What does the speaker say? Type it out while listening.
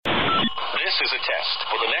is a test.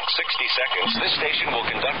 For the next 60 seconds, this station will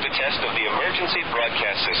conduct a test of the emergency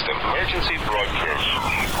broadcast system. Emergency broadcast.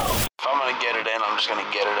 If I'm going to get it in, I'm just going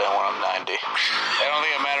to get it in when I'm 90. I don't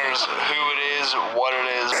think it matters who it is, what it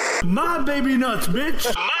is. My baby nuts,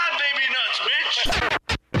 bitch! My baby nuts, bitch!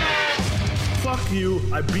 Fuck you.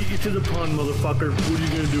 I beat you to the pun, motherfucker. What are you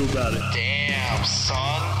gonna do about it? Damn,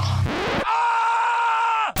 son.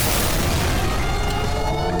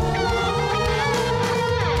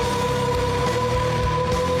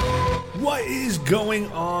 What is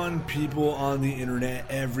going on, people on the internet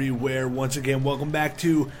everywhere? Once again, welcome back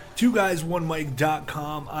to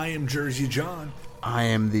 2guys1mic.com. I am Jersey John. I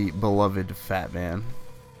am the beloved Fat Man.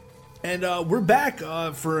 And we're back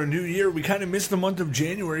for a new year. We kind of missed the month of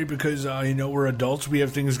January because, we're adults. We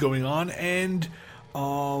have things going on. And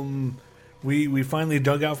we finally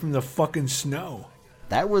dug out from the fucking snow.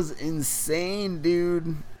 That was insane, dude.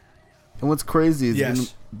 And what's crazy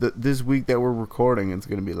is this week that we're recording, it's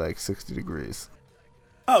going to be like 60 degrees.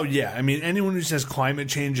 Oh, yeah. I mean, anyone who says climate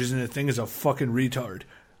change isn't a thing is a fucking retard.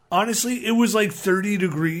 Honestly, it was like 30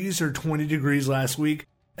 degrees or 20 degrees last week.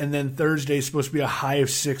 And then Thursday is supposed to be a high of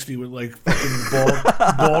 60 with like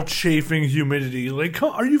fucking ball chafing humidity. Like,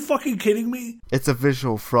 are you fucking kidding me? It's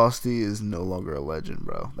official. Frosty is no longer a legend,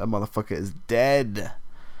 bro. That motherfucker is dead.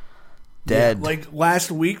 Dead. Yeah, like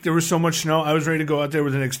last week, there was so much snow, I was ready to go out there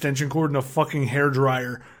with an extension cord and a fucking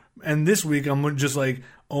hairdryer. And this week, I'm just like,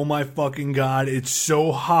 oh my fucking god, it's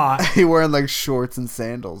so hot. He wearing like shorts and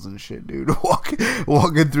sandals and shit, dude.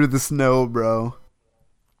 Walking through the snow, bro.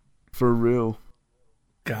 For real.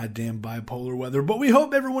 Goddamn bipolar weather. But we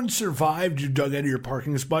hope everyone survived. You dug out of your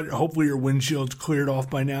parking spot. Hopefully your windshield's cleared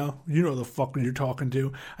off by now. You know the fuck you're talking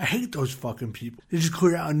to. I hate those fucking people. They just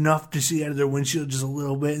clear out enough to see out of their windshield just a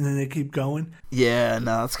little bit and then they keep going. Yeah,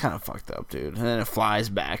 no, that's kind of fucked up, dude. And then it flies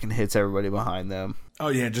back and hits everybody behind them. Oh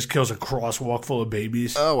yeah, it just kills a crosswalk full of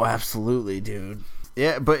babies. Oh, absolutely, dude.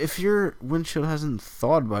 Yeah, but if your windshield hasn't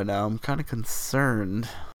thawed by now, I'm kind of concerned.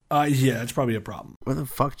 Yeah, it's probably a problem. Where the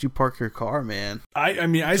fuck did you park your car, man?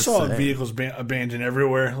 I saw vehicles abandoned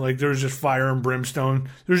everywhere. Like, there was just fire and brimstone.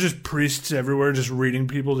 There's just priests everywhere just reading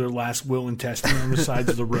people their last will and testament on the sides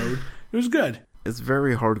of the road. It was good. It's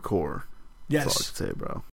very hardcore. Yes. That's all I can say,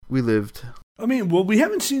 bro. We lived. I mean, well, we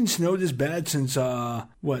haven't seen snow this bad since,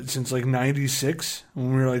 since like 96?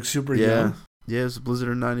 When we were like super young? Yeah, it was a blizzard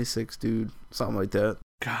in 96, dude. Something like that.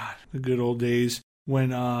 God, the good old days.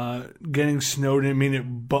 When getting snow didn't mean it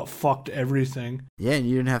butt-fucked everything. Yeah, and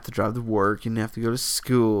you didn't have to drive to work. You didn't have to go to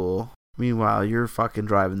school. Meanwhile, you're fucking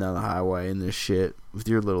driving down the highway in this shit with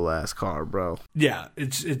your little ass car, bro. Yeah,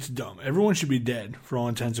 it's dumb. Everyone should be dead for all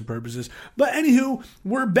intents and purposes. But anywho,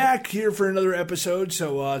 we're back here for another episode,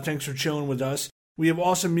 so thanks for chilling with us. We have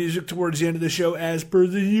awesome music towards the end of the show, as per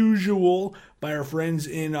the usual, by our friends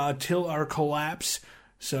in Till Our Collapse.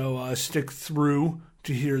 So stick through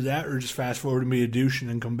to hear that, or just fast forward to be a douche and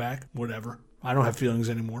then come back. Whatever. I don't have feelings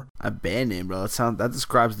anymore. Abandoned, bro. That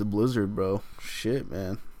describes the blizzard, bro. Shit,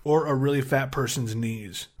 man. Or a really fat person's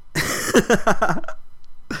knees.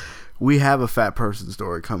 We have a fat person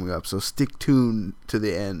story coming up, so stick tuned to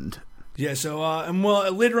the end. Yeah, so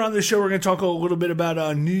later on in the show, we're going to talk a little bit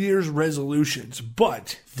about New Year's resolutions.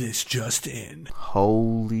 But this just in.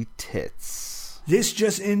 Holy tits. This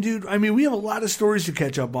just in, dude. I mean, we have a lot of stories to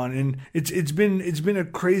catch up on, and it's been a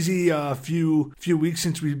crazy few weeks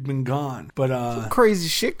since we've been gone. But some crazy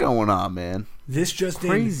shit going on, man. This just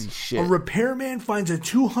crazy in. Shit. A repairman finds a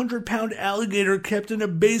 200-pound alligator kept in a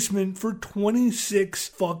basement for 26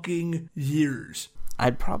 fucking years.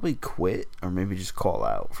 I'd probably quit, or maybe just call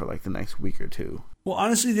out for like the next week or two. Well,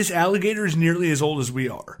 honestly, this alligator is nearly as old as we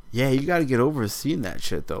are. Yeah, you got to get over seeing that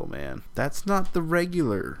shit, though, man. That's not the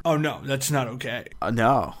regular. Oh, no, that's not okay.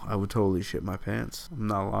 No, I would totally shit my pants. I'm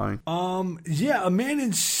not lying. Yeah, a man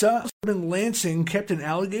in Southern Lansing kept an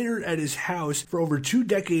alligator at his house for over 2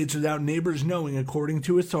 decades without neighbors knowing, according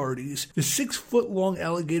to authorities. The 6-foot-long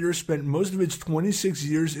alligator spent most of its 26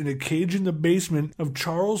 years in a cage in the basement of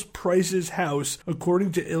Charles Price's house,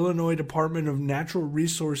 according to Illinois Department of Natural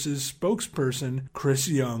Resources spokesperson Chris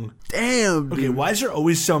Young. Damn, dude. Okay, why is there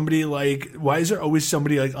always somebody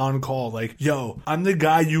on call? Like, yo, I'm the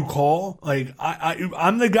guy you call. Like,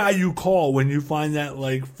 I'm the guy you call when you find that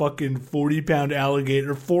like fucking 40-pound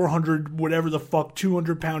alligator, 400 whatever the fuck,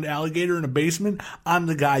 200-pound alligator in a basement. I'm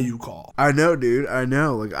the guy you call. I know, dude. I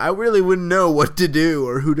know. Like, I really wouldn't know what to do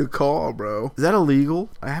or who to call, bro. Is that illegal?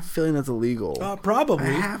 I have a feeling that's illegal. Probably.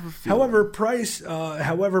 I have a feeling.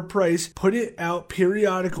 However, Price put it out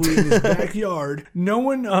periodically in his backyard card. No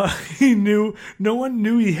one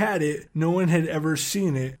knew he had it. No one had ever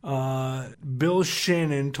seen it. Bill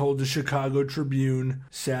Shannon told the Chicago Tribune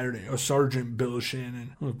Saturday. Oh, Sergeant Bill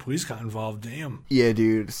Shannon. Oh, the police got involved. Damn. Yeah,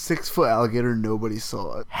 dude. 6-foot alligator. Nobody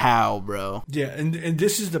saw it. How, bro? Yeah, and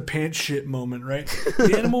this is the pants shit moment, right?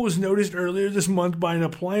 The animal was noticed earlier this month by an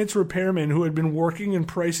appliance repairman who had been working in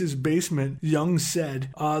Price's basement, Young said.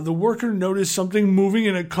 The worker noticed something moving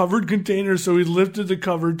in a covered container, so he lifted the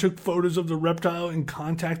cover, took photos of the reptile, and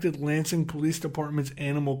contacted Lansing Police Department's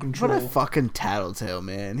animal control. What a fucking tattletale,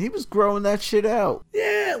 man. He was growing that shit out.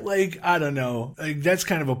 Yeah, like, I don't know. Like, that's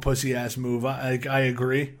kind of a pussy-ass move. I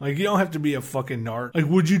agree. Like, you don't have to be a fucking narc. Like,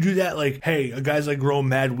 would you do that? Like, hey, a guy's like growing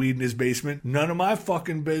mad weed in his basement. None of my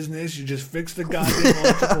fucking business. You just fix the goddamn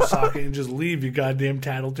electrical socket and just leave, you goddamn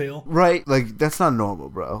tattletale. Right? Like, that's not normal,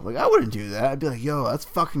 bro. Like, I wouldn't do that. I'd be like, yo, that's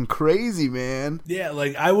fucking crazy, man. Yeah,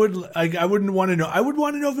 like, I wouldn't want to know. I would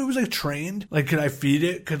want to know if it was, like, trained. Like, could I feed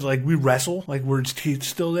it? Could, like, we wrestle? Like, were its teeth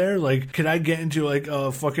still there? Like, could I get into, like,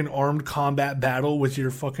 a fucking armed combat battle with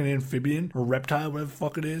your fucking amphibian or reptile, whatever the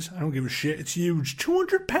fuck it is? I don't give a shit. It's huge.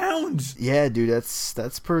 200 pounds! Yeah, dude,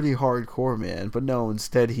 that's pretty hardcore, man. But no,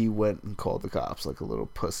 instead he went and called the cops like a little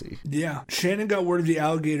pussy. Yeah. Shannon got word of the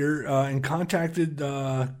alligator and contacted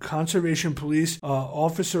conservation police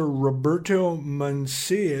officer Roberto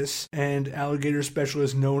Mancias and alligator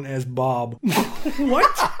specialist known as Bob.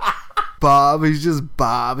 What? Bob, he's just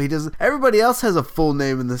Bob. He doesn't. Everybody else has a full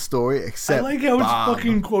name in the story except I like how Bob. it's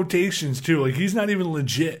fucking quotations too. Like he's not even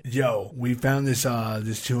legit. Yo, we found this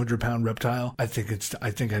 200-pound reptile. I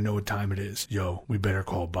think I know what time it is. Yo, we better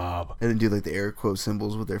call Bob. And then do like the air quote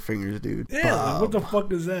symbols with their fingers, dude. Yeah, like, what the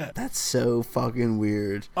fuck is that? That's so fucking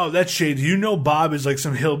weird. Oh, that's shady. You know Bob is like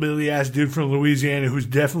some hillbilly ass dude from Louisiana who's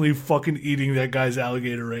definitely fucking eating that guy's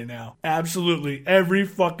alligator right now. Absolutely. Every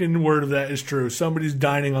fucking word of that is true. Somebody's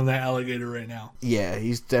dining on that alligator right now. Yeah,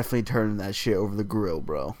 he's definitely turning that shit over the grill,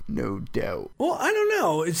 bro. No doubt. Well, I don't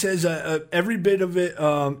know. It says every bit of it,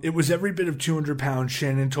 it was every bit of 200 pounds,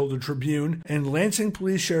 Shannon told the Tribune. And Lansing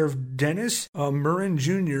Police Sheriff Dennis Murrin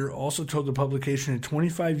Jr. also told the publication in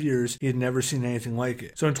 25 years he had never seen anything like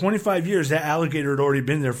it. So in 25 years, that alligator had already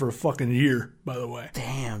been there for a fucking year, by the way.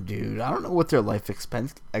 Damn, dude. I don't know what their life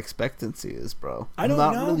expectancy is, bro. I'm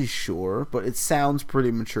not really sure, but it sounds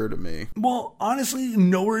pretty mature to me. Well, honestly,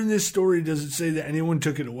 nowhere in this story does it say that anyone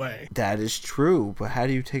took it away. That is true, but how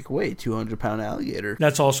do you take away a 200-pound alligator?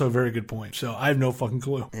 That's also a very good point. So I have no fucking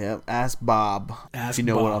clue. Yeah, ask Bob. Ask if you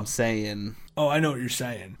know Bob. what I'm saying. Oh, I know what you're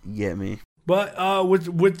saying. You get me? But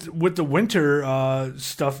with the winter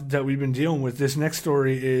stuff that we've been dealing with, this next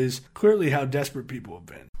story is clearly how desperate people have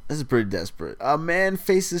been. This is pretty desperate. A man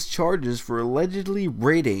faces charges for allegedly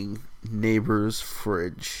raiding neighbor's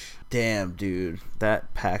fridge. Damn, dude.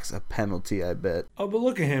 That packs a penalty, I bet. Oh, but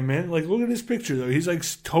look at him, man. Like, look at his picture, though. He's, like,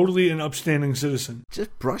 totally an upstanding citizen.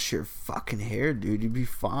 Just brush your fucking hair, dude. You'd be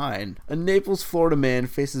fine. A Naples, Florida man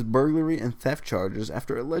faces burglary and theft charges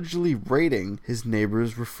after allegedly raiding his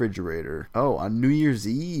neighbor's refrigerator. Oh, on New Year's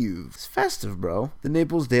Eve. It's festive, bro. The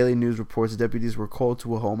Naples Daily News reports deputies were called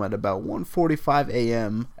to a home at about 1:45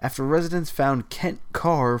 a.m. after residents found Kent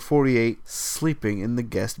Carr, 48, sleeping in the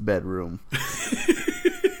guest bedroom.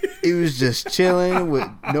 He was just chilling with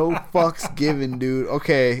no fucks given, dude.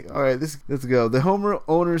 Okay, all right, let's go. The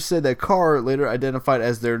homeowner said that Carr, later identified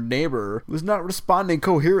as their neighbor, was not responding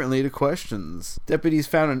coherently to questions. Deputies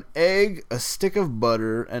found an egg, a stick of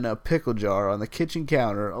butter, and a pickle jar on the kitchen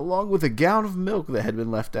counter, along with a gallon of milk that had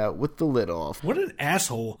been left out with the lid off. What an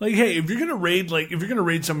asshole. Like, hey, if you're gonna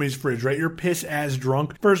raid somebody's fridge, right, you're piss ass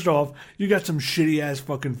drunk. First off, you got some shitty ass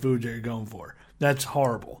fucking food that you're going for. That's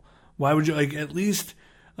horrible. Why would you, like, at least...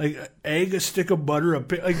 like egg, a stick of butter,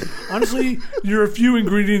 like honestly, you're a few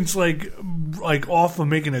ingredients like off of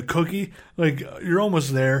making a cookie. Like you're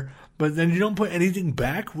almost there, but then you don't put anything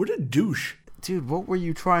back. What a douche, dude. What were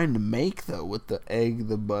you trying to make though with the egg,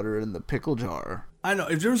 the butter, and the pickle jar? I know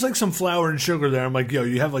if there was like some flour and sugar there, I'm like, yo,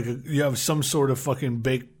 you have some sort of fucking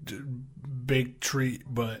baked treat,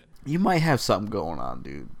 but you might have something going on,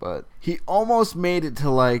 dude. But he almost made it to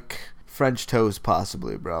like French toast,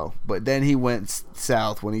 possibly, bro. But then he went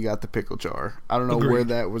south when he got the pickle jar. I don't know where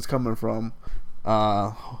that was coming from.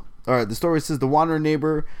 All right, the story says the wandering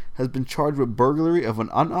neighbor has been charged with burglary of an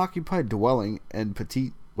unoccupied dwelling and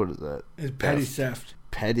what is that? It's petty theft.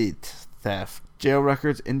 Petty theft. Jail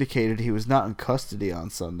records indicated he was not in custody on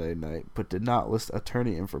Sunday night, but did not list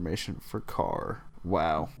attorney information for Carr.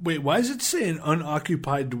 Wow. Wait, why does it say an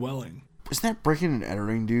unoccupied dwelling? Isn't that breaking and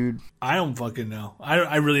entering, dude? I don't fucking know.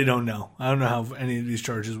 I really don't know. I don't know how any of these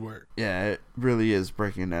charges work. Yeah, it really is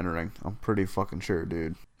breaking and entering. I'm pretty fucking sure,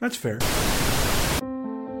 dude. That's fair.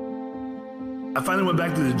 I finally went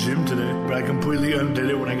back to the gym today, but I completely undid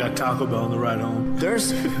it when I got Taco Bell on the ride home.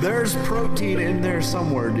 There's protein in there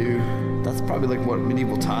somewhere, dude. That's probably like what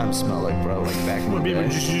medieval times smell like, bro. Like back in the People day.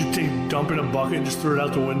 just dump in a bucket and just throw it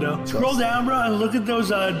out the window. Scroll down, bro, and look at those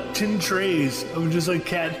tin trays of just like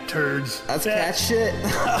cat turds. That's cat shit.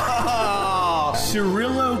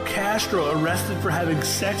 Cirillo Castro arrested for having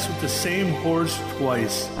sex with the same horse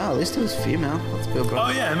twice. Oh, at least it was female. That's good, bro. Oh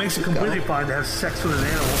yeah, it makes it completely fine to have sex with an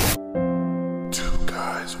animal. Two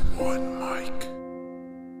guys, one mic.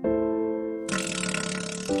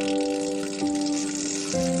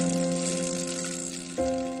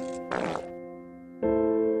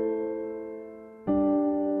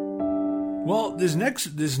 Well, this next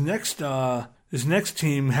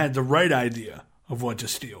team had the right idea of what to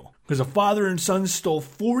steal. Because a father and son stole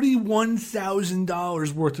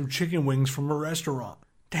 $41,000 worth of chicken wings from a restaurant.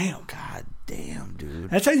 Damn. God damn, dude.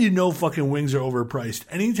 That's how you know fucking wings are overpriced.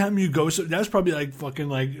 Anytime you go, so that's probably like fucking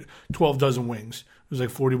like 12 dozen wings. It was like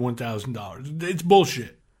 $41,000. It's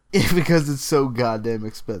bullshit. Because it's so goddamn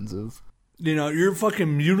expensive. You know, you're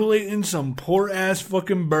fucking mutilating some poor ass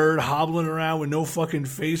fucking bird hobbling around with no fucking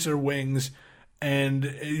face or wings, and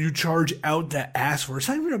you charge out the ass for it. It's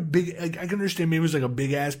not even a big, like, I can understand maybe it was like a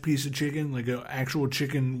big ass piece of chicken, like an actual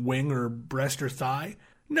chicken wing or breast or thigh.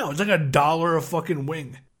 No, it's like $1 a fucking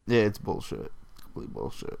wing. Yeah, it's bullshit. Complete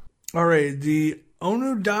bullshit. All right, the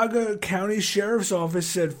Onondaga County Sheriff's Office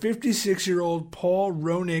said 56-year-old Paul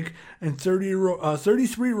Roenick and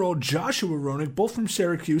 33-year-old Joshua Roenick, both from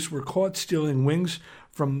Syracuse, were caught stealing wings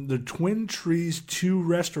from the Twin Trees 2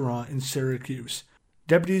 restaurant in Syracuse.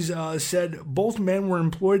 Deputies said both men were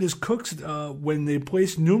employed as cooks when they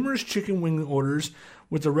placed numerous chicken wing orders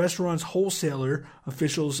with the restaurant's wholesaler.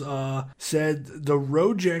 Officials said the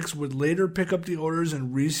Rojecks would later pick up the orders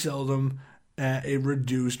and resell them at a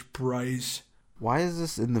reduced price. Why is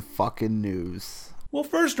this in the fucking news? Well,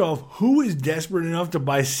 first off, who is desperate enough to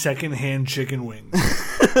buy secondhand chicken wings?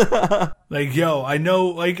 Like, yo, I know,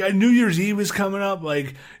 like, New Year's Eve is coming up.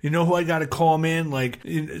 Like, you know who I got to call, man? Like,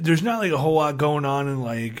 there's not, like, a whole lot going on in,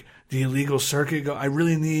 like, the illegal circuit. I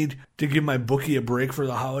really need to give my bookie a break for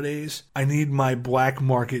the holidays. I need my black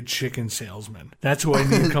market chicken salesman. That's who I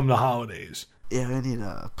need come the holidays. Yeah, I need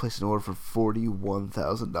to place an order for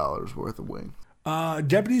 $41,000 worth of wing.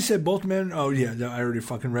 Deputies said both men. Oh yeah, I already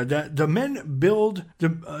fucking read that. The men billed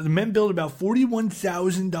about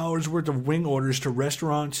 $41,000 worth of wing orders to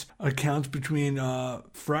restaurants' accounts between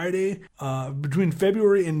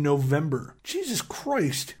February and November. Jesus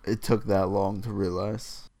Christ! It took that long to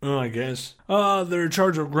realize. Oh, I guess. They're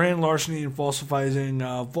charged with grand larceny and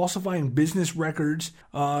falsifying business records.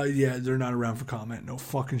 Yeah, they're not around for comment. No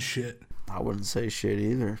fucking shit. I wouldn't say shit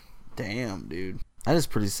either. Damn, dude. That is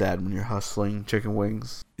pretty sad when you're hustling chicken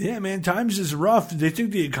wings. Yeah, man, times is rough. They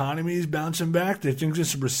think the economy is bouncing back. They think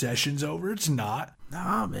this recession's over. It's not.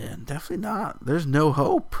 Nah, man, definitely not. There's no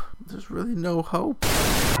hope. There's really no hope.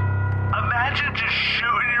 Imagine just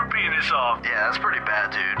shooting your penis off. Yeah, that's pretty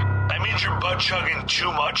bad, dude. That means you're butt chugging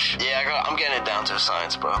too much. Yeah, I'm getting it down to a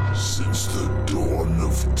science, bro. Since the dawn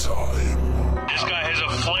of time. This guy has a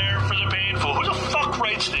flair for the painful. Who the fuck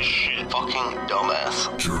writes this shit? Fucking dumbass.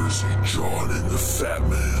 Jersey John and the Fat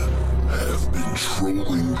Man have been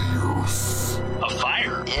trolling the earth. A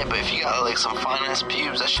fire? Yeah, but if you got like some fine ass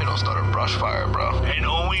pubes, that shit'll start a brush fire, bro. And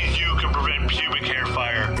only you can prevent pubic hair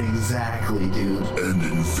fire. Exactly, dude. And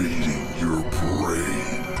invading your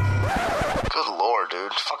brain. Good lord,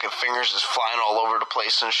 dude. Fucking fingers just flying all over the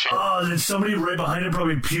place and shit. Oh, then somebody right behind him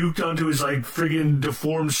probably puked onto his, like, friggin'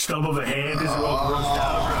 deformed stub of a hand. Is all grossed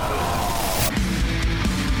out, bro.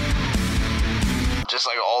 Just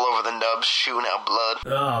like all over the nubs, shooting out blood.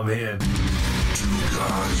 Oh, man. Two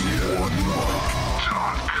guys, one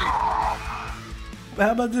mic.com.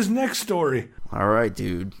 How about this next story? All right,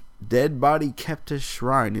 dude. Dead body kept as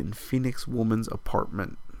shrine in Phoenix woman's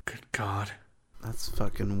apartment. Good God. That's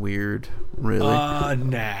fucking weird. Really?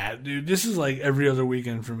 Nah, dude. This is like every other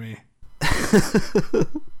weekend for me.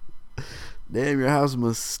 Damn, your house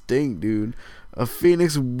must stink, dude. A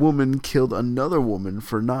Phoenix woman killed another woman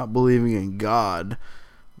for not believing in God.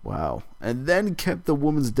 Wow. And then kept the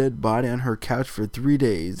woman's dead body on her couch for 3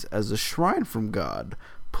 days as a shrine from God,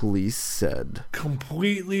 police said.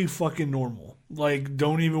 Completely fucking normal. Like,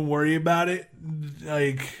 don't even worry about it.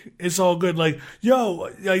 Like, it's all good. Like, yo,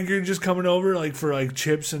 like, you're just coming over, like, for, like,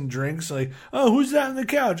 chips and drinks. Like, oh, who's that on the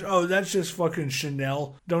couch? Oh, that's just fucking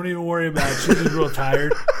Chanel. Don't even worry about it. She's just real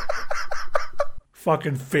tired.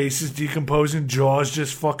 Fucking face is decomposing, jaws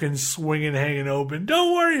just fucking swinging, hanging open.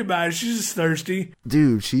 Don't worry about it. She's just thirsty.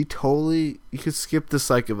 Dude, she totally... You could skip the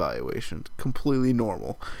psych evaluation. Completely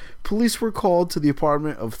normal. Police were called to the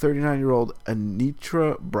apartment of 39-year-old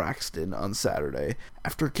Anitra Braxton on Saturday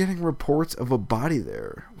after getting reports of a body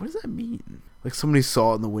there. What does that mean? Like somebody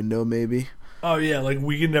saw it in the window, maybe? Oh, yeah, like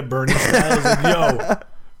Weekend at Bernie's style. I was like,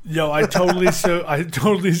 yo, I totally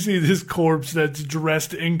see this corpse that's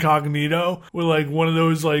dressed incognito with like one of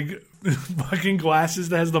those like fucking glasses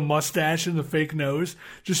that has the mustache and the fake nose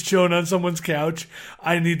just chilling on someone's couch.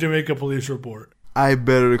 I need to make a police report. I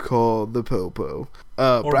better call the Popo.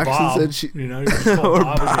 Or Braxton Bob, said she... you know, you just call or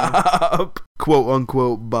Bob again. Bob. Quote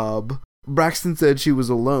unquote Bob. Braxton said she was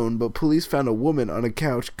alone, but police found a woman on a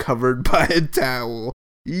couch covered by a towel.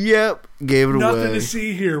 Yep, gave it away. Nothing to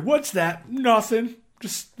see here. What's that? Nothing.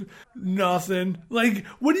 Just nothing. Like,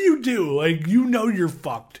 what do? Like, you know you're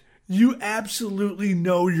fucked. You absolutely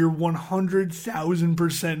know you're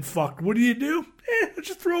 100,000% fucked. What do?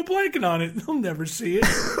 Just throw a blanket on it. They'll never see it.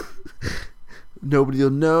 Nobody will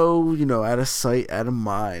know, out of sight, out of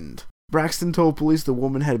mind. Braxton told police the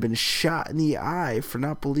woman had been shot in the eye for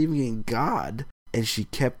not believing in God, and she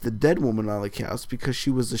kept the dead woman on the couch because she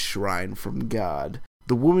was a shrine from God.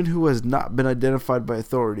 The woman, who has not been identified by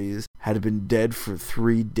authorities, had been dead for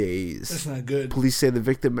 3 days. That's not good. Police say the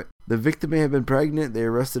victim may have been pregnant. They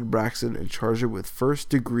arrested Braxton and charged her with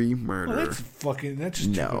first-degree murder. Well, that's just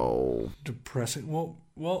no depressing. Well,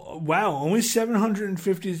 wow, only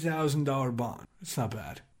 $750,000 bond. It's not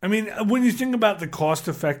bad. I mean, when you think about the cost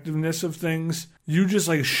effectiveness of things, you just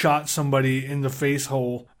like shot somebody in the face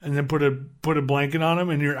hole and then put a blanket on them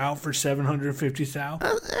and you're out for $750,000.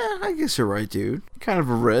 I guess you're right, dude. Kind of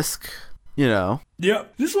a risk, Yeah.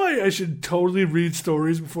 This is why I should totally read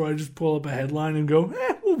stories before I just pull up a headline and go,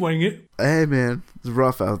 we'll wing it. Hey, man, it's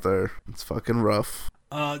rough out there. It's fucking rough.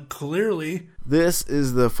 Clearly. This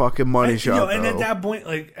is the fucking money shot, and though. at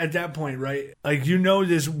that point, right? Like,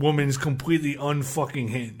 this woman's completely unfucking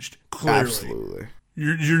hinged. Clearly. Absolutely.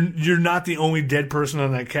 You're not the only dead person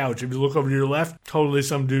on that couch. If you look over to your left, totally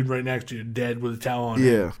some dude right next to you, dead with a towel on.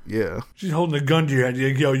 Yeah. She's holding a gun to your head.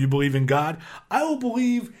 You're like, yo, you believe in God? I will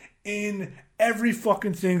believe in every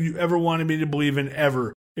fucking thing you ever wanted me to believe in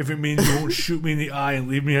ever. If it means you won't shoot me in the eye and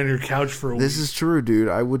leave me on your couch for a week. This is true, dude.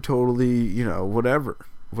 I would totally, whatever.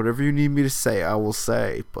 Whatever you need me to say, I will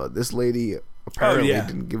say. But this lady apparently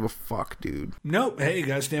didn't give a fuck, dude. Nope. Hey, you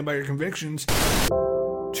gotta stand by your convictions.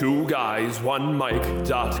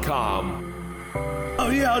 2guysonemic.com. Oh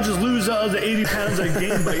yeah, I'll just lose the 80 pounds I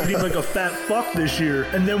gained by eating like a fat fuck this year.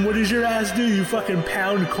 And then what does your ass do? You fucking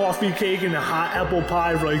pound coffee cake and a hot apple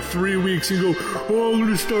pie for like 3 weeks and go, I'm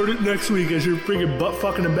gonna start it next week as you're freaking butt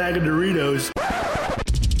fucking a bag of Doritos.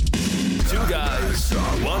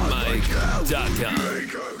 2guysonemic.com.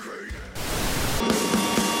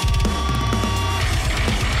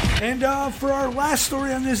 And for our last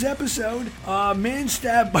story on this episode, man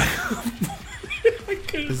stabbed by...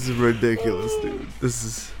 This is ridiculous, dude.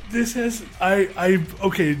 This has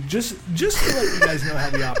okay. Just to let you guys know how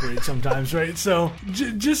we operate sometimes, right? So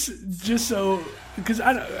just so, because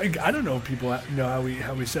I don't know if people know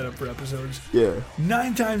how we set up for episodes. Yeah.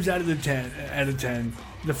 9 times out of 10,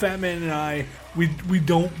 the Fat Man and I, we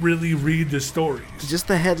don't really read the stories. Just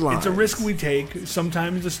the headlines. It's a risk we take.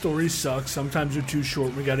 Sometimes the stories suck. Sometimes they're too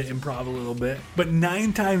short. We got to improv a little bit. But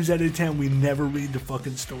 9 times out of 10, we never read the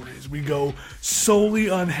fucking stories. We go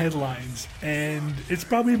solely on headlines. And it's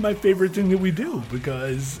probably my favorite thing that we do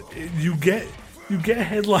because you get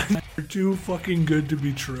headlines that are too fucking good to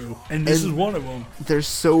be true. And this is one of them. They're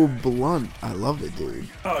so blunt. I love it, dude.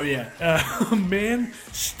 Oh, yeah. A man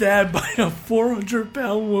stabbed by a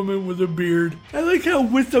 400-pound woman with a beard. I like how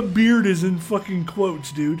with the beard is in fucking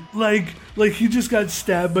quotes, dude. Like he just got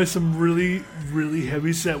stabbed by some really, really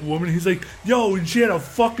heavy-set woman. He's like, yo, and she had a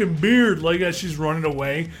fucking beard. Like as she's running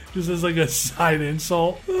away. Just as like a side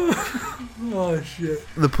insult. Oh, shit.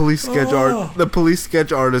 The police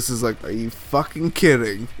sketch artist is like, are you fucking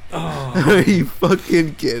kidding? Oh. Are you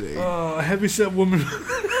fucking kidding? Oh, a heavy-set woman.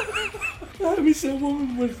 A heavy-set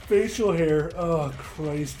woman with facial hair. Oh,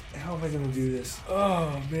 Christ. How am I going to do this?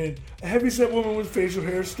 Oh, man. A heavy-set woman with facial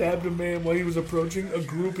hair stabbed a man while he was approaching a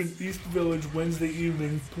group in East Village Wednesday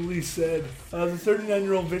evening, police said. The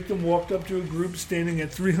 39-year-old victim walked up to a group standing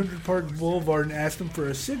at 300 Park Boulevard and asked them for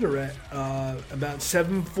a cigarette. About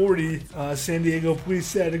 7:40, San Diego police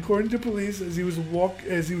said. According to police, as he was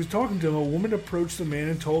talking to him, a woman approached the man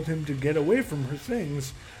and told him to get away from her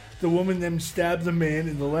things. The woman then stabbed the man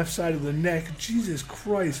in the left side of the neck. Jesus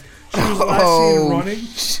Christ. She was last seen running.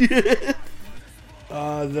 Shit.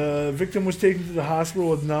 The victim was taken to the hospital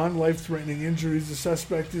with non-life-threatening injuries. The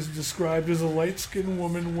suspect is described as a light-skinned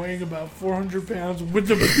woman weighing about 400 pounds with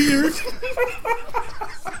a beard.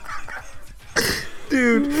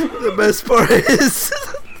 Dude, the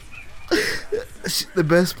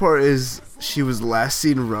best part is she was last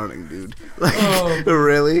seen running, dude. Like,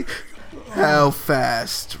 really? How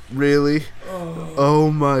fast? Really? Oh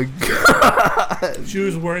my god. She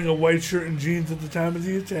was wearing a white shirt and jeans at the time of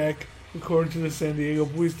the attack, according to the San Diego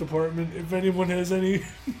Police Department. If anyone has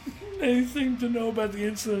anything to know about the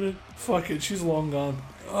incident, fuck it, she's long gone.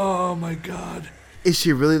 Oh my god. Is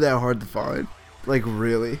she really that hard to find? Like,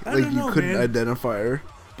 really? Like, you couldn't identify her?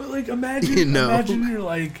 But, like, imagine you're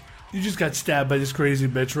like, you just got stabbed by this crazy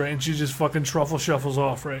bitch, right? And she just fucking truffle shuffles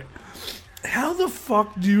off, right? How the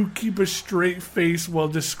fuck do you keep a straight face while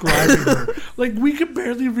describing her? Like, we could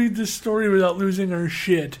barely read this story without losing our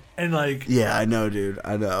shit. And, like... Yeah, I know, dude.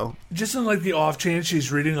 I know. Just on, like, the off chance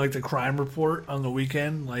she's reading, like, the crime report on the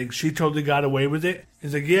weekend, like, she totally got away with it.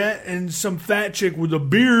 He's like, yeah, and some fat chick with a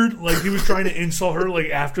beard. Like, he was trying to insult her, like,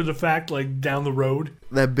 after the fact, like, down the road.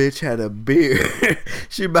 That bitch had a beard.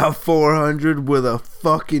 She about 400 with a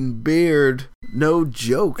fucking beard. No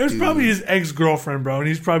joke, It was dude. probably his ex-girlfriend, bro, and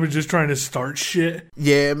he's probably just trying to start shit.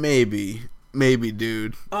 Yeah, maybe. Maybe,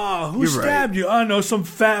 dude. Oh, who You're stabbed right. you? I know, some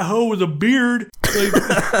fat hoe with a beard. Like,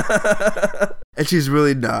 And she's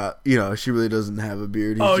really not, she really doesn't have a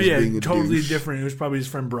beard. He's oh, just yeah, being a totally douche. different. It was probably his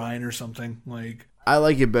friend Brian or something. Like, I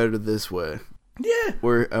like it better this way. yeah.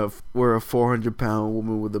 Where a 400-pound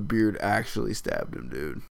woman with a beard actually stabbed him,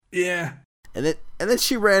 dude. Yeah. And then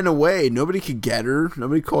she ran away. Nobody could get her.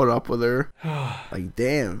 Nobody caught up with her. Like,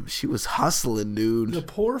 damn, she was hustling, dude. The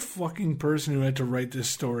poor fucking person who had to write this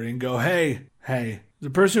story and go, hey. The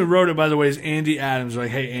person who wrote it, by the way, is Andy Adams. Like,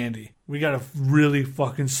 hey, Andy, we got a really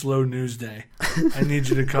fucking slow news day. I need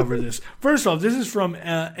you to cover this. First off, this is from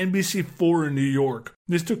NBC4 in New York.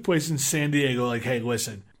 This took place in San Diego. Like, hey,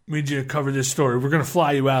 listen, we need you to cover this story. We're going to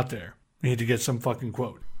fly you out there. We need to get some fucking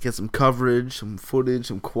quote. Get some coverage, some footage,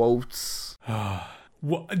 some quotes.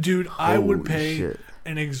 Well, dude, I would Holy pay shit.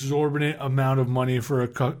 an exorbitant amount of money for a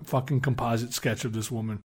fucking composite sketch of this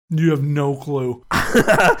woman. You have no clue.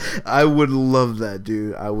 I would love that,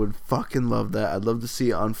 dude. I would fucking love that. I'd love to see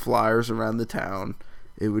it on flyers around the town.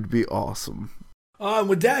 It would be awesome.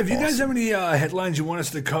 With that, if you guys have any headlines you want us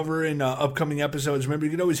to cover in upcoming episodes, remember,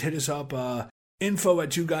 you can always hit us up,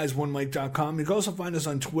 info@twoguys1mic.com. You can also find us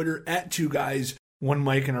on Twitter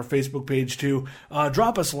 @2guys1mic and our Facebook page too.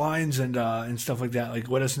 Drop us lines and stuff like that. Like,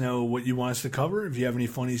 let us know what you want us to cover. If you have any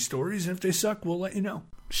funny stories, and if they suck, we'll let you know.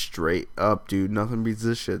 Straight up, dude. Nothing beats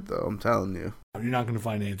this shit, though. I'm telling you. You're not going to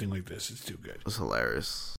find anything like this. It's too good. It's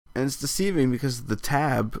hilarious. And it's deceiving because the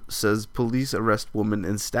tab says police arrest woman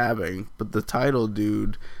in stabbing, but the title,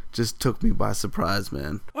 dude, just took me by surprise,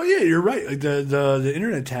 man. Oh yeah, you're right. Like the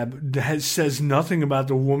internet tab says nothing about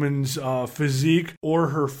the woman's physique or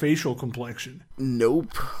her facial complexion.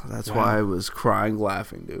 Nope. That's why I was crying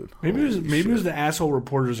laughing, dude. Maybe it was the asshole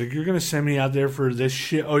reporters. Like, you're gonna send me out there for this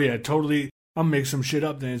shit? Oh yeah, totally. I'll make some shit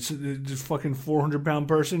up then. It's this fucking 400-pound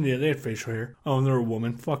person. Yeah, they had facial hair. Oh, and they're a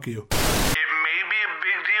woman. Fuck you. It may be a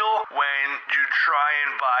big deal when you try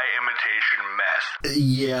and buy imitation meth.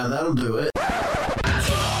 Yeah, that'll do it.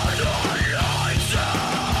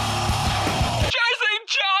 Jazzy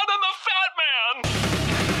John and the Fat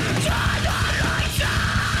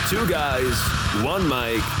Man! 2 guys, 1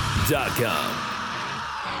 mic.com.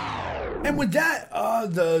 And with that,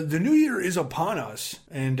 the new year is upon us,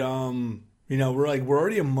 and we're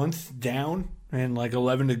already a month down and like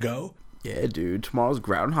 11 to go. Yeah, dude. Tomorrow's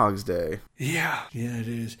Groundhog's Day. Yeah, it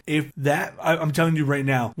is. If that, I'm telling you right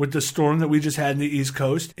now, with the storm that we just had in the East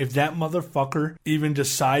Coast, if that motherfucker even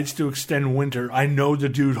decides to extend winter, I know the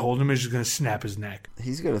dude holding him is just gonna snap his neck.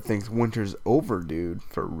 He's gonna think winter's over, dude.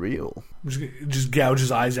 For real. Just gouge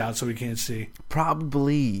his eyes out so he can't see.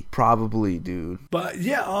 Probably, dude. But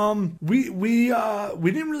yeah, we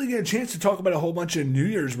didn't really get a chance to talk about a whole bunch of New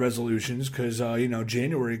Year's resolutions because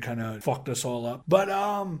January kind of fucked us all up. But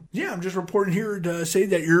yeah, I'm just reporting here to say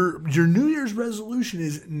that your New Year's resolution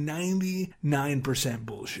is 99%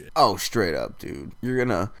 bullshit. Oh, straight up, dude. You're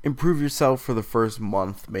gonna improve yourself for the first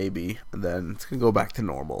month, maybe, and then it's gonna go back to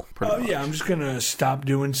normal. Oh yeah, I'm just gonna stop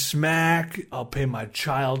doing smack. I'll pay my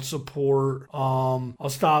child support. I'll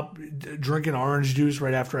stop drinking orange juice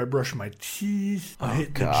right after I brush my teeth. I'll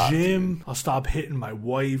hit the gym. Dude. I'll stop hitting my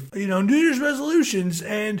wife. New Year's resolutions,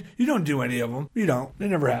 and you don't do any of them. You don't. It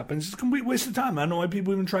never happens. It's a complete waste of time. I don't know why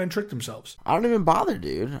people even try and trick themselves. I don't even bother,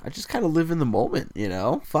 dude. I just kind of live in the moment,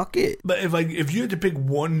 Fuck it. But if you had to pick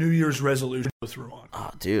one New Year's resolution to go through on.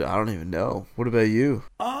 Oh, dude, I don't even know. What about you?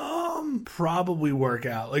 Probably work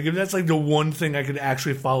out. Like, if that's like the one thing I could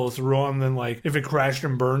actually follow through on, then like if it crashed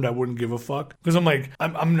and burned, I wouldn't give a fuck. Because I'm like,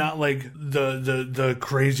 I'm not like the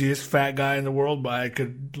craziest fat guy in the world, but I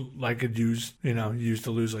could use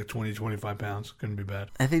to lose like 20-25 pounds. Couldn't be bad.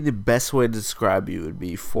 I think the best way to describe you would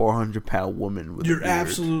be 400-pound woman with a beard. You're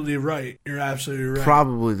absolutely right.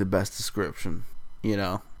 Probably the best description,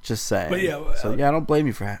 just saying. But yeah, so I don't blame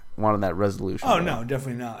you for wanting that resolution. Oh, no,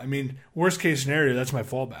 definitely not. I mean, worst case scenario, that's my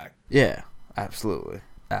fallback. Yeah, absolutely.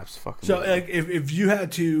 Absolutely. So like, if you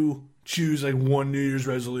had to choose like one New Year's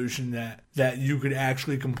resolution that you could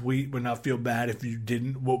actually complete but not feel bad if you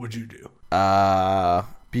didn't, what would you do?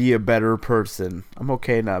 Be a better person. I'm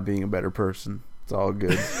okay not being a better person. It's all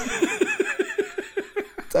good.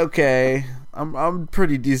 It's okay. I'm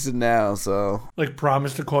pretty decent now, so like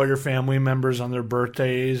promise to call your family members on their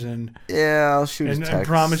birthdays and I'll shoot a text. And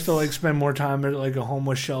promise to like spend more time at like a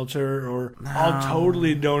homeless shelter, or I'll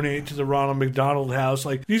totally donate to the Ronald McDonald House.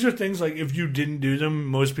 Like, these are things like if you didn't do them,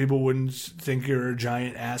 most people wouldn't think you're a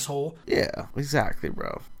giant asshole. Yeah, exactly,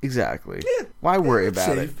 bro. Exactly. Yeah, why worry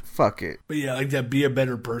about it? Fuck it. But yeah, like that be a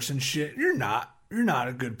better person shit. You're not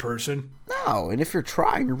a good person. No, and if you're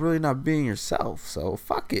trying, you're really not being yourself. So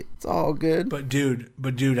fuck it. It's all good. But dude,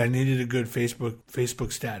 I needed a good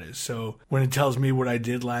Facebook status. So when it tells me what I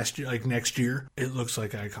did last year, like next year, it looks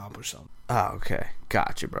like I accomplished something. Oh, okay.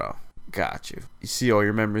 Got you, bro. Got you. You see all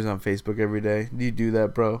your memories on Facebook every day? Do you do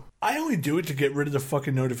that, bro? I only do it to get rid of the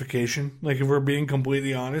fucking notification. Like, if we're being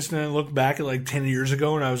completely honest, and I look back at like 10 years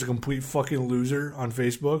ago and I was a complete fucking loser on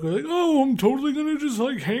Facebook. I was like, oh, I'm totally gonna just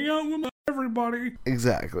like hang out with everybody.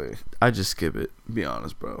 Exactly. I just skip it. Be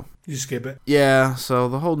honest, bro. You skip it? Yeah, so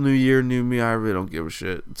the whole new year, new me, I really don't give a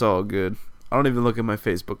shit. It's all good. I don't even look at my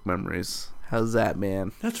Facebook memories. How's that,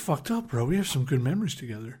 man? That's fucked up, bro. We have some good memories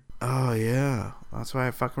together. Oh, yeah. That's why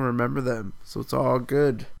I fucking remember them. So it's all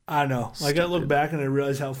good. I know. Like, I look back and I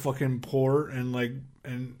realize how fucking poor and like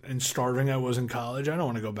and starving I was in college. I don't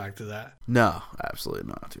want to go back to that. No, absolutely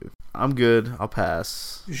not, dude. I'm good. I'll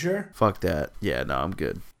pass. You sure? Fuck that. Yeah, no, I'm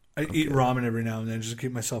good. I eat ramen every now and then just to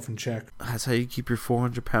keep myself in check. That's how you keep your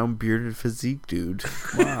 400-pound bearded physique, dude.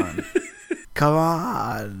 Come on. Come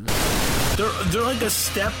on. They're like a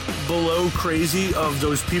step below crazy of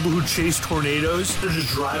those people who chase tornadoes. They're just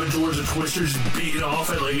driving towards the twisters and beating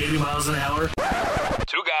off at like 80 miles an hour. 2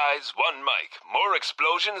 guys, 1 mic. More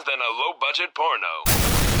explosions than a low-budget porno.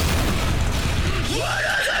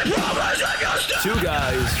 2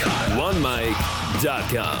 guys, 1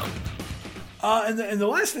 mic.com. And the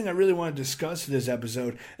last thing I really want to discuss this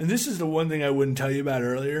episode, and this is the one thing I wouldn't tell you about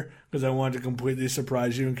earlier, because I wanted to completely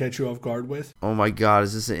surprise you and catch you off guard with. Oh my god,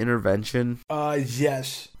 is this an intervention?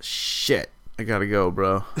 Yes. Shit. I gotta go,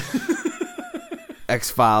 bro.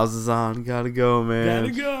 X-Files is on. Gotta go, man.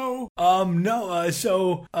 Gotta go.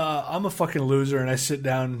 So I'm a fucking loser, and I sit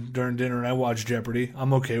down during dinner and I watch Jeopardy.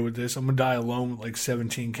 I'm okay with this. I'm gonna die alone with like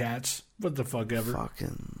 17 cats. What the fuck ever.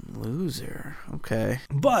 Fucking loser. Okay.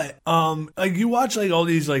 But, like, you watch, like, all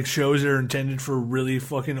these, like, shows that are intended for really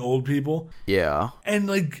fucking old people. Yeah. And,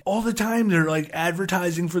 like, all the time they're, like,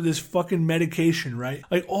 advertising for this fucking medication, right?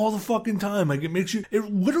 Like, all the fucking time. Like, it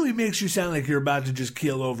literally makes you sound like you're about to just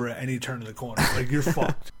keel over at any turn of the corner. Like, you're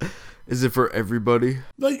fucked. Is it for everybody?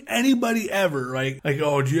 Like, anybody ever. Like,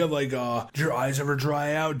 oh, do you have, like, do your eyes ever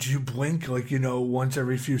dry out? Do you blink, like, once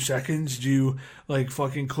every few seconds? Do you, like,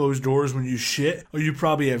 fucking close doors when you shit? Or you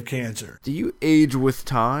probably have cancer. Do you age with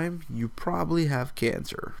time? You probably have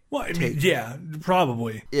cancer. Well, I mean, yeah,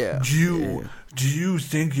 probably. Yeah. Do you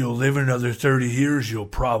think you'll live another 30 years? You'll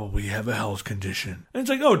probably have a health condition. And it's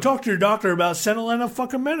like, oh, talk to your doctor about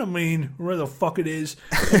phenylethylamine, where the fuck it is.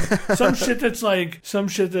 Some shit that's like,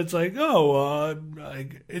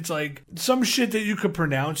 it's like some shit that you could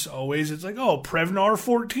pronounce always. It's like, oh, Prevnar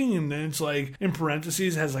 14. And it's like, in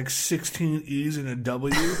parentheses, has like 16 E's and a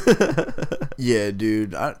W. Yeah,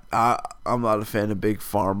 dude. I'm not a fan of Big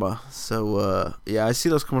Pharma. So, yeah, I see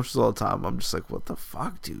those commercials all the time. I'm just like, what the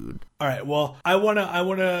fuck, dude? All right, well, I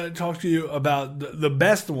wanna talk to you about the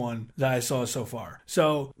best one that I saw so far.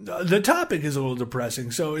 So the topic is a little depressing.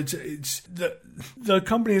 So it's the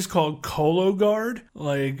company is called Cologuard,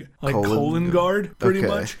 like colon guard, pretty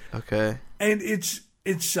much. Okay. And it's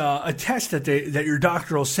a test that your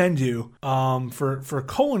doctor will send you for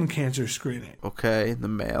colon cancer screening. Okay, in the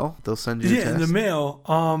mail they'll send you. Yeah, in the mail.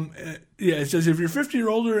 Yeah, it says if you're 50 or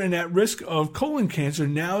older and at risk of colon cancer,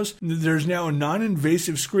 there's now a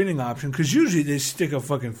non-invasive screening option, because usually they stick a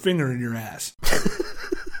fucking finger in your ass.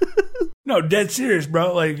 No, dead serious,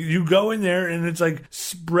 bro. Like, you go in there and it's like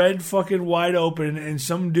spread fucking wide open, and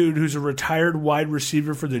some dude who's a retired wide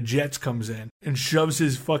receiver for the Jets comes in and shoves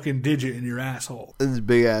his fucking digit in your asshole. This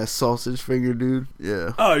big ass sausage finger, dude.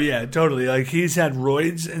 Yeah. Oh yeah, totally. Like he's had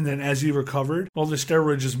roids, and then as he recovered, all the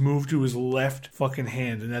steroids just moved to his left fucking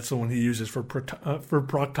hand, and that's the one he uses for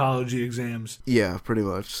proctology exams. Yeah, pretty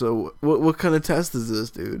much. So what kind of test is this,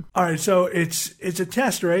 dude? All right, so it's a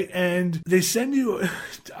test, right? And they send you.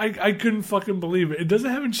 I couldn't fucking believe it. It doesn't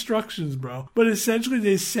have instructions, bro. But essentially,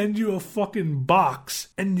 they send you a fucking box,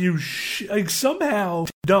 and you somehow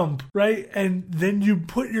dump, right? And then you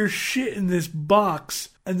put your shit in this box,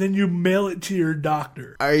 and then you mail it to your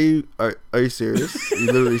doctor. Are you serious? You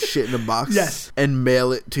literally shit in a box? Yes. And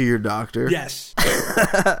mail it to your doctor? Yes.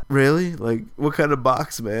 Really? Like, what kind of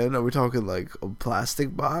box, man? Are we talking like a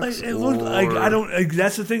plastic box? Like, it looked like, I don't, like,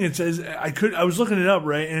 that's the thing. It says, I was looking it up,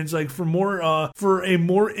 right? And it's like for a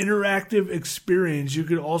more interactive experience, you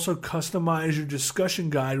could also customize your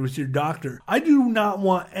discussion guide with your doctor. I do not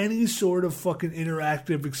want any sort of fucking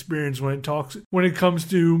interactive experience when it comes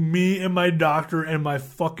to me and my doctor and my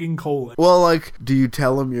fucking colon. Well, like, do you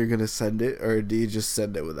tell them you're gonna send it, or do you just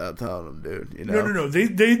send it without telling them, dude? You know? No.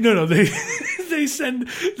 They send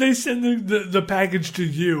the package to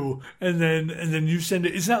you, and then you send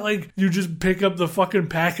it. It's not like you just pick up the fucking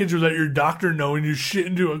package or let your doctor know, and you shit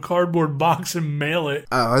into a cardboard box and mail it.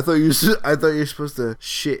 Oh, I thought you were supposed to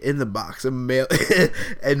shit in the box and mail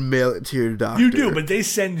it to your doctor. You do, but they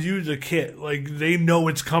send you the kit. Like, they know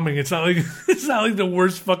it's coming. It's not like the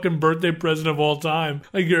worst fucking birthday present of all time.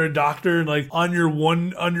 Like, you're a doctor, and like on your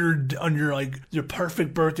like your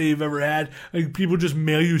perfect birthday you've ever had, like people just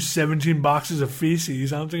mail you 17 boxes of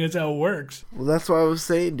feces. I don't think that's how it works. Well, that's what I was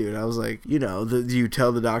saying, dude. I was like, do you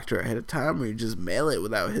tell the doctor ahead of time, or you just mail it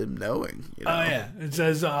without him knowing? Oh yeah. It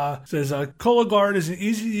says Cologuard is an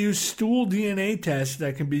easy-to-use stool DNA test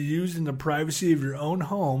that can be used in the privacy of your own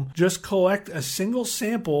home. Just collect a single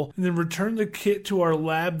sample and then return the kit to our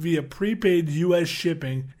lab via prepaid U.S.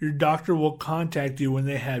 shipping. Your doctor will contact you when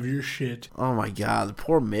they have your shit. Oh my god, the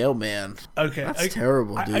poor mailman. Okay, that's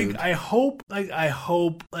terrible, dude. I hope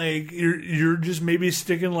you're just maybe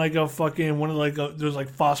sticking like a fucking one of like those like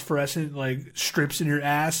phosphorescent like strips in your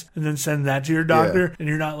ass, and then send that to your doctor, and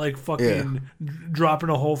you're not like fucking dropping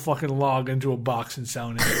a whole fucking log into a box and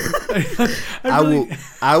selling it.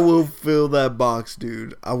 I will fill that box,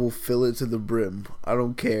 dude. I will fill it to the brim. I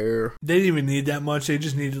don't care. They didn't even need that much. They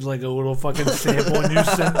just needed like a little fucking sample, and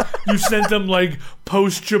you sent them like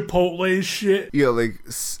post Chipotle shit. Yeah, like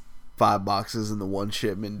 5 boxes in the one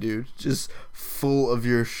shipment, dude. Just full of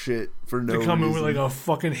your shit for no reason. They come in with like a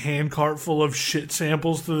fucking hand cart full of shit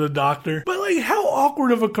samples to the doctor. But like, how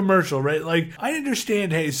awkward of a commercial, right? Like, I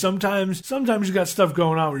understand, hey, sometimes you got stuff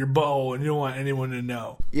going on with your butthole and you don't want anyone to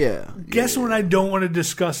know. Yeah. Guess when I don't want to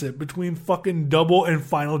discuss it? Between fucking Double and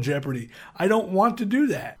Final Jeopardy. I don't want to do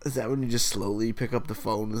that. Is that when you just slowly pick up the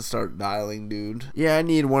phone and start dialing, dude? Yeah, I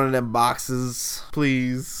need one of them boxes,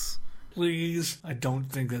 please. Please. I don't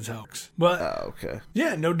think that's how it works. But, okay.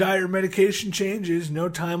 Yeah, no diet or medication changes, no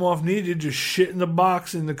time off needed, just shit in the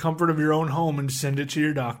box in the comfort of your own home and send it to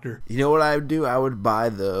your doctor. You know what I would do? I would buy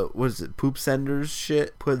poop senders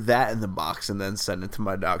shit, put that in the box, and then send it to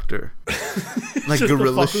my doctor. Like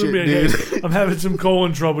gorilla shit, dude. Hey, I'm having some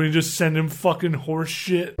colon trouble, you just send him fucking horse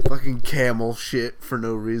shit. Fucking camel shit for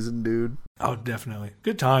no reason, dude. Oh, definitely.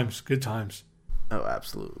 Good times. Oh,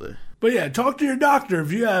 absolutely. But yeah, talk to your doctor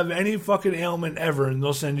if you have any fucking ailment ever, and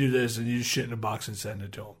they'll send you this, and you just shit in a box and send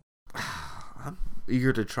it to them. I'm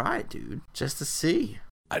eager to try it, dude, just to see.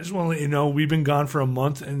 I just want to let you know we've been gone for a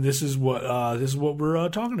month, and this is what we're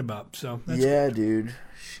talking about. So that's good. Dude,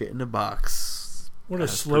 shit in a box. What a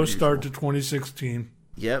slow start to 2016.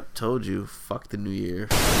 Yep, told you. Fuck the new year.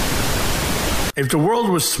 If the world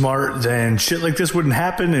was smart, then shit like this wouldn't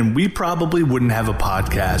happen, and we probably wouldn't have a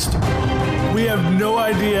podcast. We have no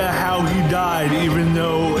idea how he died, even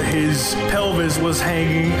though his pelvis was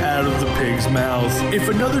hanging out of the pig's mouth. If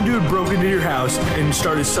another dude broke into your house and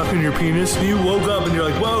started sucking your penis, you woke up and you're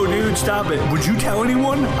like, whoa, dude, stop it. Would you tell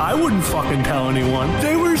anyone? I wouldn't fucking tell anyone.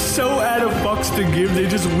 They were so out of fucks to give, they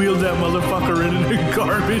just wheeled that motherfucker in a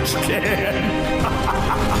garbage can.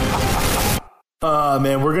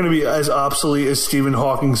 Man, we're going to be as obsolete as Stephen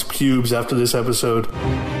Hawking's pubes after this episode.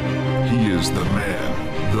 He is the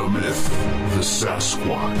man, the myth, the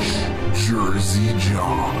Sasquatch, Jersey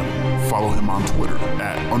John. Follow him on Twitter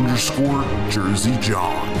 @_Jersey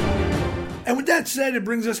John. And with that said, it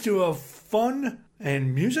brings us to a fun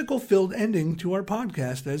and musical-filled ending to our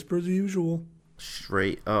podcast, as per the usual.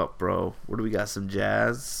 Straight up, bro. What do we got? Some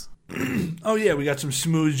jazz? Oh, yeah, we got some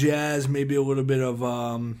smooth jazz, maybe a little bit of...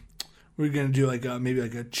 we're going to do maybe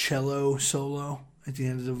a cello solo at the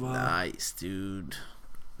end of Nice, dude.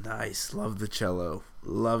 Nice. Love the cello.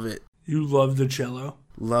 Love it. You love the cello?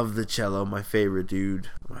 Love the cello. My favorite, dude.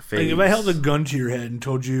 My favorite. Like, if I held a gun to your head and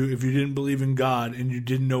told you if you didn't believe in God and you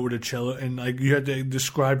didn't know what a cello, and like you had to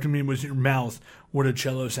describe to me with your mouth what a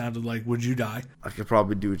cello sounded like, would you die? I could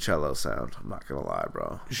probably do a cello sound. I'm not gonna lie,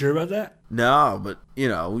 bro. You sure about that? No, but you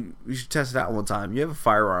know, we should test it out one time. You have a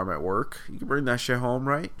firearm at work. You can bring that shit home,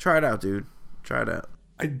 right? Try it out, dude. Try it out.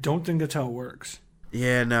 I don't think that's how it works.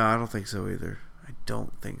 Yeah, no, I don't think so either.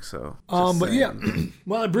 Don't think so. But yeah,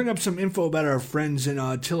 well, I bring up some info about our friends in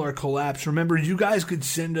Till Our Collapse. Remember, you guys could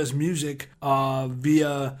send us music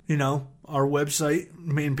via, our website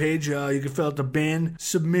main page. You can fill out the band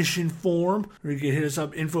submission form, or you can hit us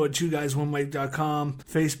up info@2guysonemic.com,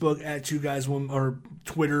 Facebook at 2guys1, or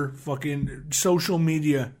Twitter, fucking social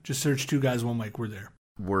media. Just search 2guys1mic. We're there.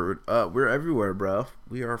 Word up. We're everywhere, bro.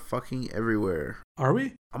 We are fucking everywhere. Are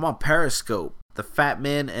we? I'm on Periscope. The Fat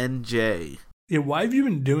Man NJ. Yeah, why have you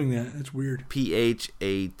been doing that? That's weird. PHAT.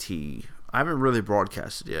 I haven't really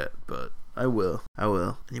broadcasted yet, but I will.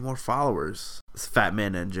 I need more followers. It's Fat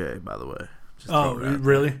Man NJ, by the way.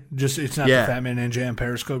 Really? Just it's not the Fat Man NJ on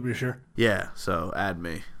Periscope, you sure? Yeah, so add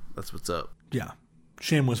me. That's what's up. Yeah.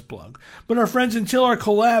 Shameless plug. But our friends Until Our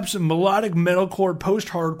Collapse, melodic metalcore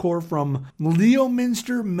post-hardcore from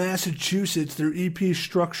Leominster, Massachusetts. Their EP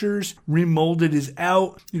Structures Remolded is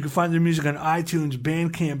out. You can find their music on iTunes,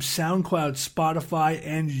 Bandcamp, SoundCloud, Spotify,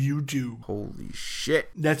 and YouTube. Holy shit.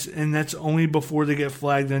 That's only before they get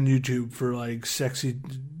flagged on YouTube for like sexy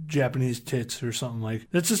Japanese tits or something like.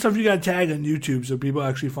 That's the stuff you gotta tag on YouTube so people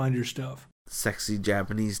actually find your stuff. Sexy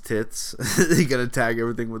Japanese tits. You gotta tag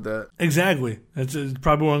everything with that. Exactly. That's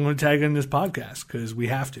probably what I'm going to tag in this podcast, because we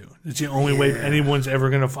have to. It's the only way anyone's ever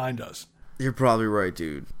going to find us. You're probably right,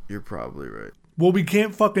 dude. You're probably right. Well, we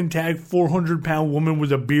can't fucking tag 400-pound woman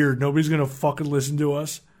with a beard. Nobody's going to fucking listen to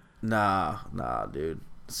us. Nah, dude.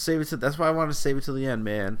 Save it to. That's why I wanted to save it till the end,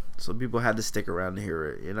 man. So people had to stick around to hear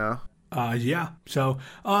it, you know? Yeah. So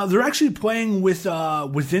they're actually playing with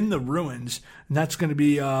Within the Ruins, and that's going to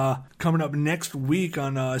be coming up next week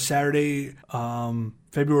on Saturday,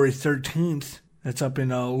 February 13th. That's up in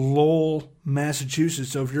Lowell, Massachusetts.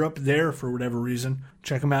 So if you're up there for whatever reason,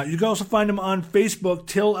 check them out. You can also find them on Facebook,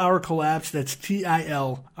 Till Our Collapse. That's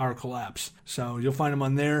TIL, Our Collapse. So you'll find them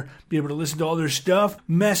on there. Be able to listen to all their stuff.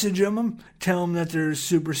 Message them. Tell them that they're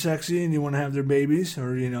super sexy and you want to have their babies,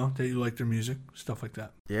 or, that you like their music. Stuff like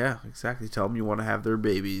that. Yeah, exactly. Tell them you want to have their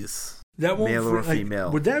babies. That won't male or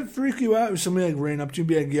female. Would that freak you out if somebody ran up to you and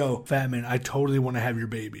be like, yo, Fat Man, I totally want to have your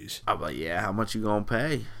babies? I'm like, yeah, how much you gonna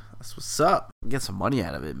pay? That's what's up. Get some money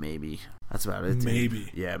out of it, maybe. That's about it, dude.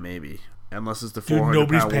 Maybe. Yeah, maybe. Unless it's the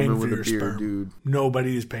 400-pound woman with a beard, dude.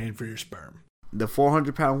 Nobody is paying for your sperm. The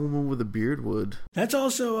 400-pound woman with a beard would. That's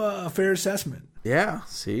also a fair assessment. Yeah,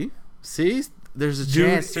 see? There's a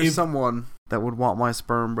chance there's someone that would want my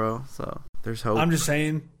sperm, bro. So there's hope. I'm just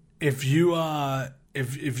saying, if you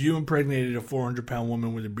impregnated a 400-pound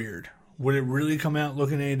woman with a beard, would it really come out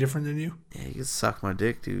looking any different than you? Yeah, you could suck my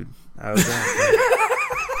dick, dude. How's that?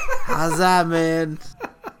 How's that, man?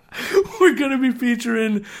 We're going to be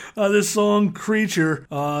featuring this song, Creature,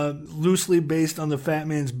 loosely based on the Fat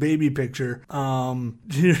Man's baby picture. Here on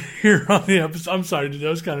the episode. I'm sorry, dude. That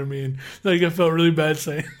was kind of mean. Like, I felt really bad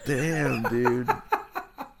saying. Damn, dude. I'm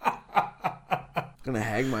going to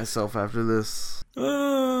hang myself after this.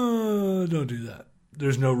 Don't do that.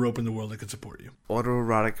 There's no rope in the world that could support you.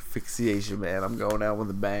 Autoerotic asphyxiation, man. I'm going out with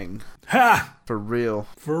a bang. Ha! For real.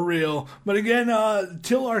 For real. But again,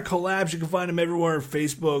 Till Our Collapse, you can find them everywhere.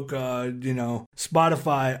 Facebook,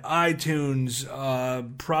 Spotify,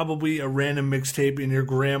 iTunes, probably a random mixtape in your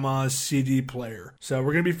grandma's CD player. So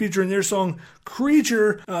we're going to be featuring their song,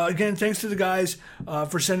 Creature. Again, thanks to the guys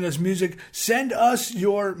for sending us music. Send us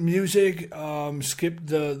your music. Skip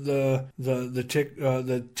the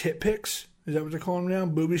tit pics. Is that what they're calling them now?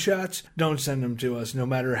 Booby shots? Don't send them to us. No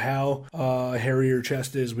matter how hairy your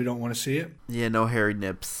chest is, we don't want to see it. Yeah, no hairy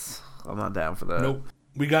nips. I'm not down for that. Nope.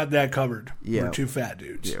 We got that covered. Yeah. We're two fat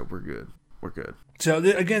dudes. Yeah, we're good. We're good. So,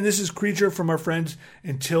 again, this is Creature from our friends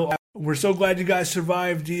Until. We're so glad you guys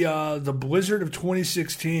survived the blizzard of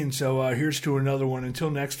 2016. So, here's to another one. Until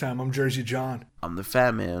next time, I'm Jersey John. I'm the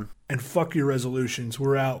Fat Man. And fuck your resolutions.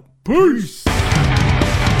 We're out. Peace!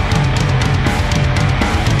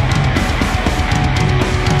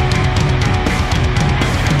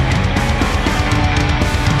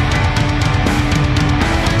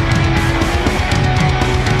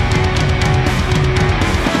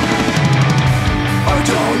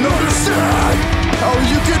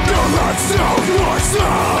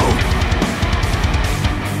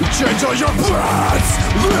 Change all your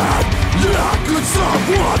plans, Yeah, could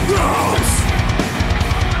someone else?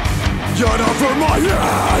 You're not from my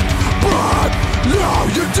head, but now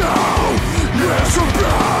you do. Yes,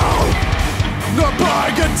 rebel, not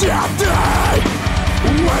buying a damn thing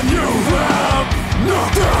when you have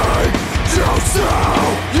nothing to sell.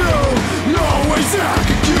 You always act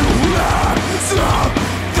like you have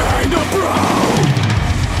something to prove.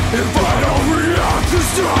 If I don't react this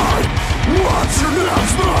time, what's your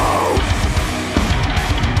next move?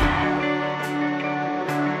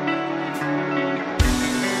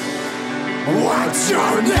 What's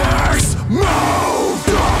your next move?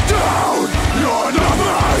 Drop down your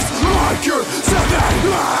numbers like you're something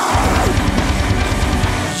bad.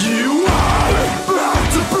 You are about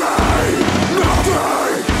to be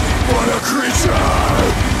nothing but a creature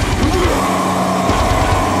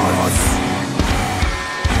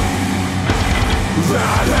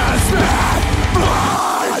that has been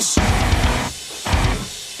punished.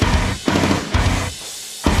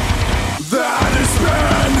 That is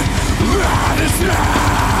bad.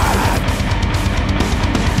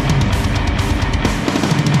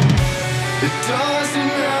 It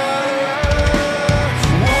doesn't matter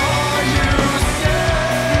what you say.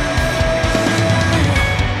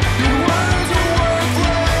 Your words are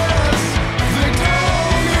worthless. They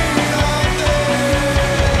don't mean nothing.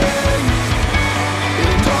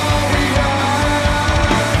 And all we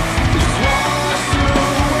have is washed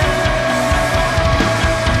away.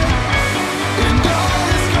 And all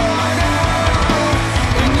is gone now,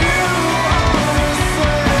 and you are a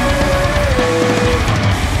slave.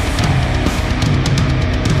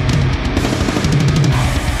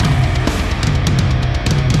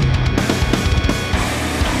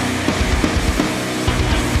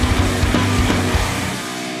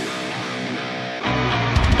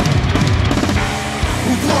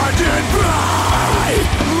 Blinded by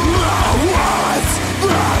the ones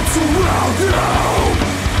that surround you,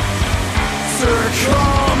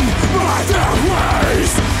 succumb by their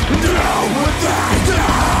ways, know what they do.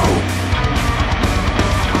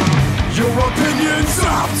 Your opinions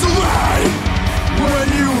obsolete when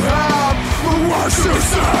you have the words to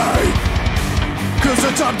say. 'Cause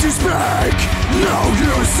the time to speak, no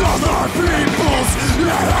use other people's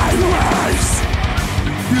anyways.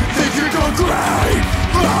 You think you're going great?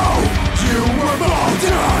 Oh, you were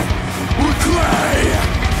molded with clay.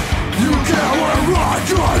 You cower on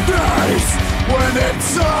your knees when it's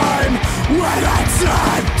time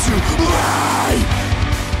to play.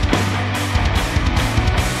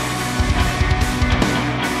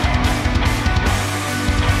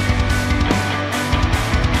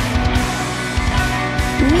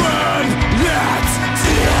 When it's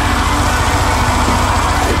time.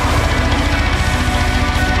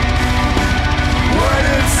 When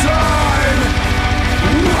it's time.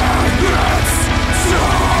 When it's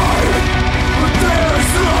time. But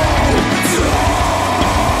there's no time.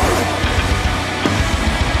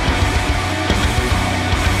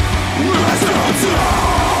 There's no time.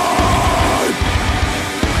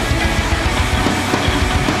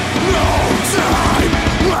 No time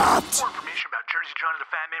left. For more information about Jersey John and the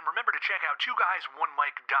Fat Man, remember to check out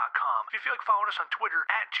 2guys1mic.com. If you feel like following us on Twitter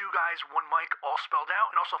at 2guys1mic, all spelled out,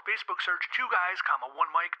 and also Facebook search 2guys,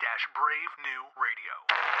 1mic - Brave New Radio.